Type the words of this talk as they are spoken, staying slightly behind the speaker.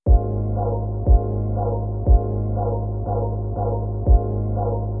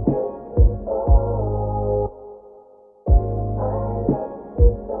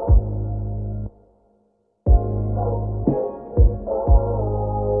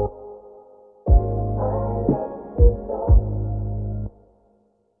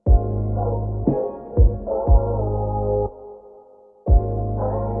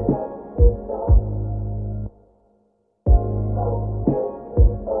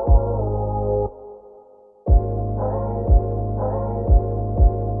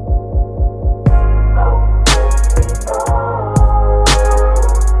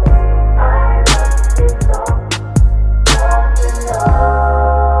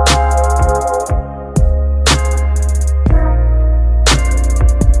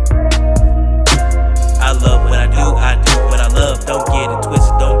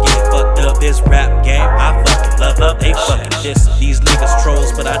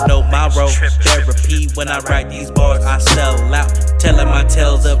wrote therapy when I write these bars. I sell out, telling my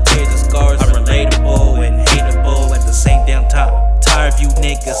tales of tears and scars. I'm relatable and hateable at the same damn time. Tired of you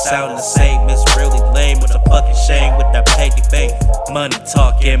niggas sound the same. It's really lame with a fucking shame with that petty fame. Money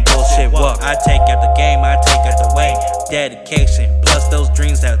talking, bullshit walk. I take out the game, I take out the way. Dedication, plus those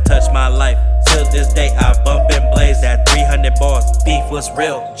dreams that touch my life. Till this day, I bump and blaze at 300 bars. Beef was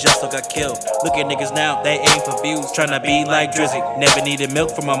real, just got killed. Look at niggas now, they aim for views. Tryna be like Drizzy, never needed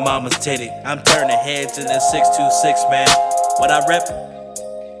milk from my mama's titty. I'm turning heads in the 626, man. What I rep?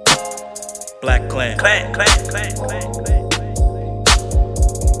 Black Clan. Clan.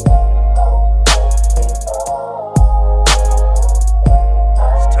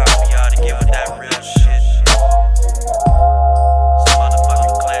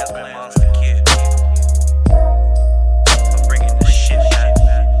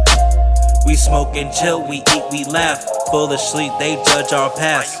 We smoke and chill, we eat, we laugh. Full of sleep, they judge our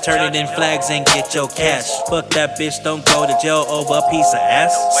past. Turn it in flags and get your cash. Fuck that bitch, don't go to jail over a piece of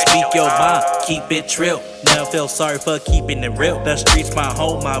ass. Speak your mind, keep it trill. Never feel sorry for keeping it real. The streets my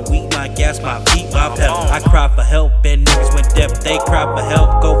home, my weed, my gas, my feet, my pedal. I cry for help and niggas went deaf. They cry for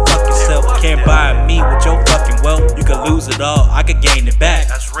help, go fuck yourself. Can't buy me with your fucking wealth. You can lose it all, I could gain it back.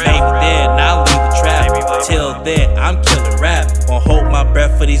 Maybe then I'll leave the trap. Till then, I'm killing rap. Won't hold my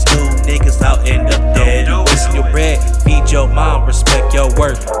breath for these new niggas, I'll end up dead. You wasting your bread, feed your mom, respect your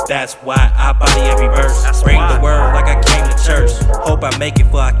worth. That's why I body every verse. Bring the word like I came to church. Hope I make it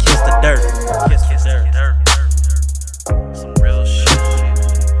before I kiss the dirt. Kiss the dirt. Some real shit.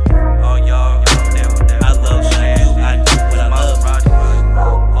 All y'all down with that. I love shit. I do what I love.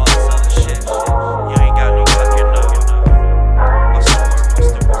 All this other shit. You ain't got no fucking what's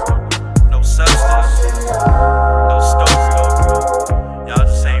the word? No substance. No stove. Y'all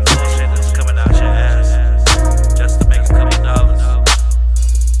just saying bullshit that's coming out your ass just to make a couple dollars.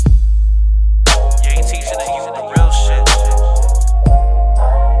 You ain't teaching the youth the real shit.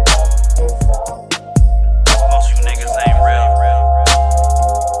 Most of you niggas ain't real.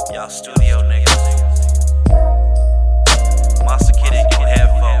 Y'all studio niggas. Monster Kid ain't get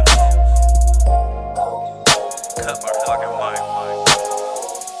headphones. Cut my fucking mic.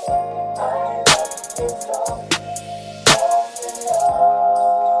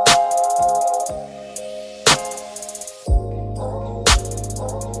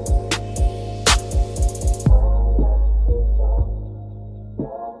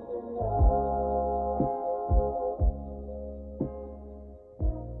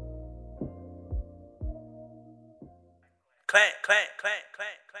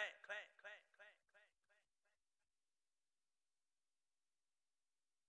 Clan.